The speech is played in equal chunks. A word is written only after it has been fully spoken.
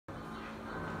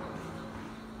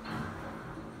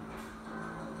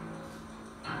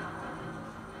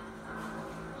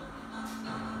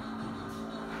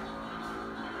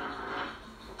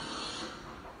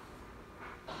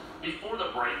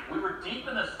break, we were deep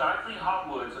in the stifling hot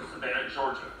woods of Savannah,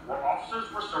 Georgia, where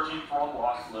officers were searching for a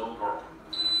lost little girl.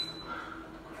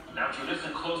 Now, if you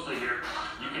listen closely here,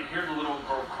 you can hear the little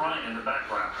girl crying in the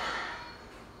background.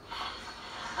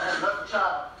 Hey, let the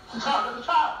child. The child, let the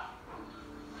child.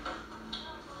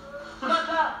 Let the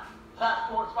child. Task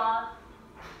Force 5.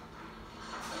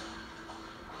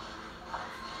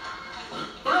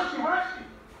 Where is she? Where is she?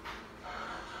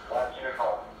 What's your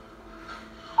call?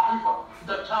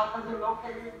 The child has been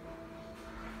located.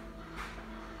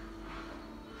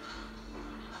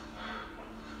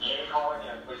 You calling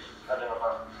in, please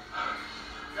identify.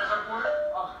 Yes, I'm for it.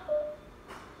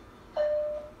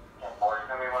 And boy,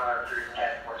 tell me one of our troops,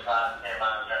 Task Force 5, stand by,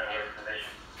 I'm trying to get a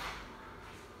position.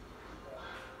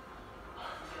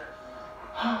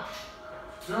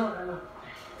 No, no.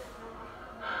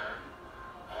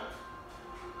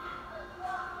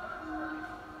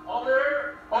 Over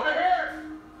here! Over here!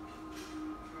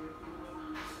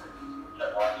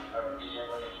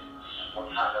 What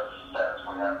kind of status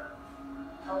we have?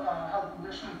 Health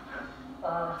condition.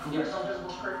 Yes. No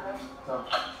visible scraping. No.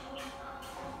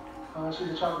 She's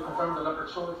a child who confirmed the leopard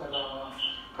shorts and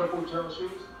purple gel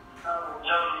shoes. Found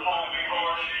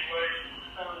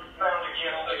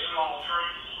against a small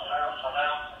tree.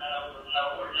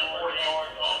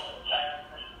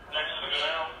 Next to the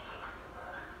canal.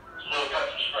 Little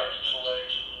cuts and scratches on the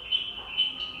legs.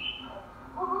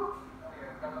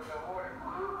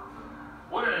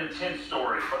 What an intense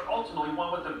story, but ultimately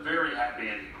one with a very happy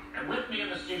ending. And with me in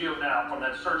the studio now from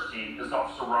that search team is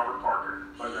Officer Robert Parker.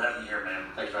 Pleasure having you here,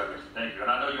 man. Thanks for having me. Thank you.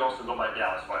 And I know you also go by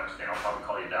Dallas, if I understand. I'll probably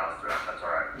call you Dallas throughout. That's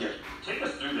all right. Yes. Take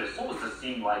us through this. What was the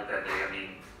scene like that day? I mean,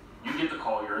 you get the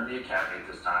call. You're in the academy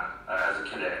at this time as a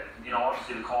cadet. You know,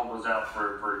 obviously the call goes out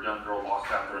for a young girl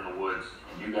lost out there in the woods,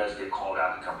 and you guys get called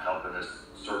out to come help in this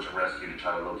search and rescue to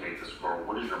try to locate this girl.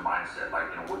 What is your mindset like?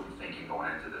 You know, what are you thinking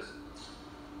going into this?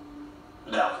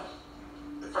 Doubtful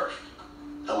at first.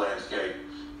 The landscape,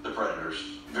 the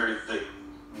predators, very thick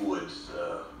woods,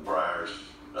 briars,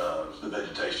 the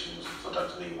vegetation is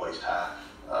sometimes knee waist high.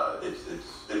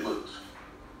 It looked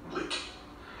bleak.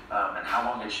 And how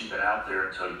long had she been out there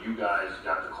until you guys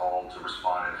got the call to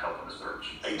respond and help in the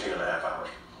search? 18 and a half hours.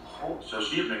 Oh, so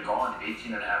she had been gone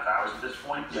 18 and a half hours at this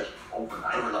point? Yes.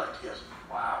 Overnight? Overnight, yes.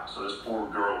 Wow. So this poor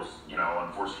girl, you know,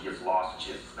 unfortunately gets lost and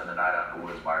she has to spend the night out in the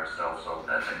woods by herself. So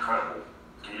that's incredible.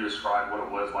 Can you describe what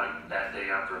it was like that day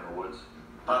out there in the woods?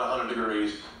 About 100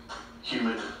 degrees,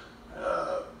 humid.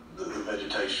 The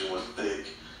vegetation was thick.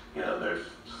 You know, there's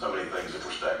so many things that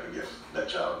were stacked against that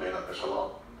child being out there so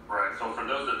long. Right. So for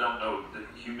those that don't know, the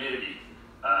humidity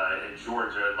in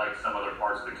Georgia, like some other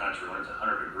parts of the country, when it's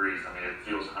 100 degrees, I mean, it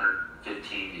feels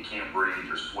 115. You can't breathe.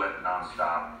 You're sweating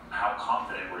nonstop. How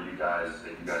confident were you guys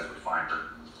that you guys would find her?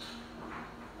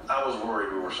 I was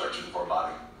worried we were searching for a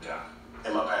body. Yeah.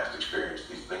 In my past experience,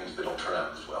 these things, they don't turn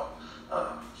out as well,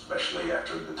 especially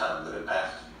after the time that had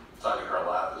passed. Finding her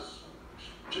alive is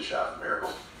just shy of a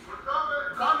miracle.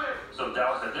 Coming! So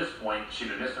Dallas, at this point, she'd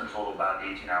been missing a total of about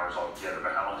 18 hours altogether,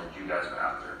 but how long had you guys been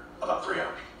out there? About 3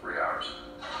 hours. 3 hours.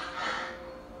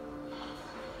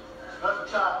 Let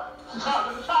the child. The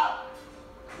child, let the child.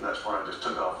 And that's where I just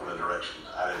took off in the direction.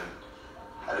 I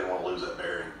didn't want to lose that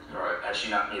bearing. All right. Had she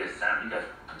not made a sound, you guys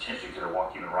potentially could have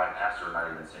walked even right past her and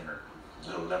not even seen her.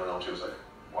 You'll never know what she was there.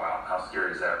 Wow. How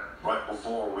scary is that? Right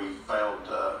before we found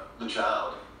the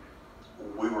child,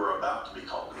 we were about to be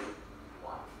called in.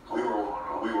 We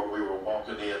were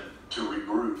walking in to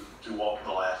regroup, to walk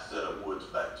the last set of woods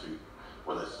back to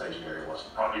where the staging area was.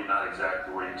 Probably not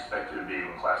exactly where you expected to be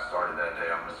when class started that day,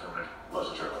 I'm assuming.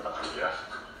 Most certainly not. Yeah.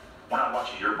 When I'm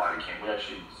watching your body cam, we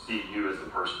actually see you as the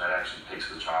person that actually picks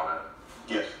the child up.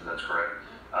 Yes. That's correct.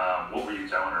 What were you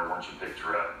telling her once you picked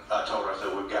her up? I told her, I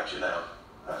said, we've got you now.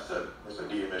 I said,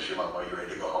 do you miss your mama? Are you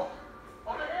ready to go home?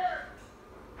 Over here!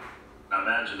 I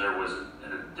imagine there was,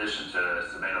 in addition to the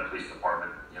Savannah Police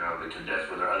Department, you know, the cadets,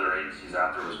 were there other agencies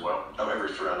out there as well? Every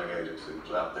surrounding agency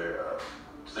was out there.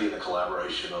 Seeing the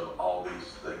collaboration of all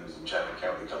these things in Chapman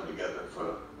County come together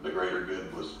for the greater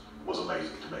good was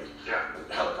amazing to me. Yeah.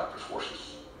 Helicopters,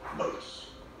 horses, boats,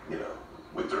 you know,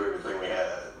 we threw everything we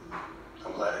had.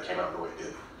 I'm glad it came out the way it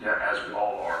did. Yeah, as we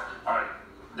all are. All right,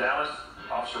 Dallas,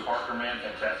 Officer Parker, man,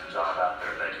 fantastic job out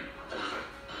there. Thank you. Thank you, sir.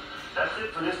 That's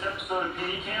it for this episode of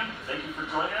PD Cam. Thank you for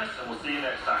joining us, and we'll see you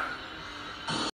next time.